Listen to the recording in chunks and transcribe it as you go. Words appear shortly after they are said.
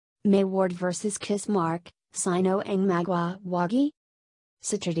MayWard vs KissMarc, Sino ang magwawagi?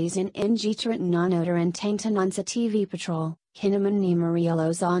 Sa tradisyon ng Tarantanong sa TV Patrol, hinamon ni Marie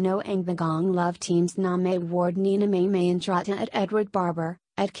Lozano ang bagong love teams na MayWard ni Maymay Entrata at Edward Barber,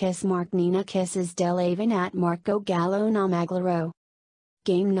 at KissMarc ni Kisses Delavin at Marco Gallo na maglaro.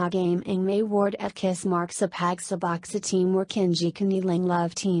 Game ang MayWard at KissMarc sa pagsubok sa teamwork ng kanilang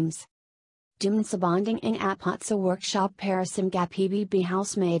love teams. Dumaan sa bonding ang apat sa workshop para sa mga PBB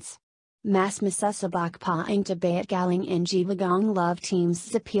Housemates. Mas masusubok pa ang tibay at galing ng bagong love teams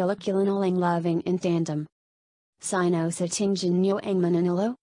sa pelikula nilang loving in Tandem. Sino sa tingin nyo ang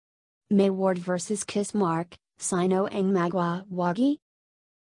mananalo? MayWard vs KissMarc, Sino ang magwawagi?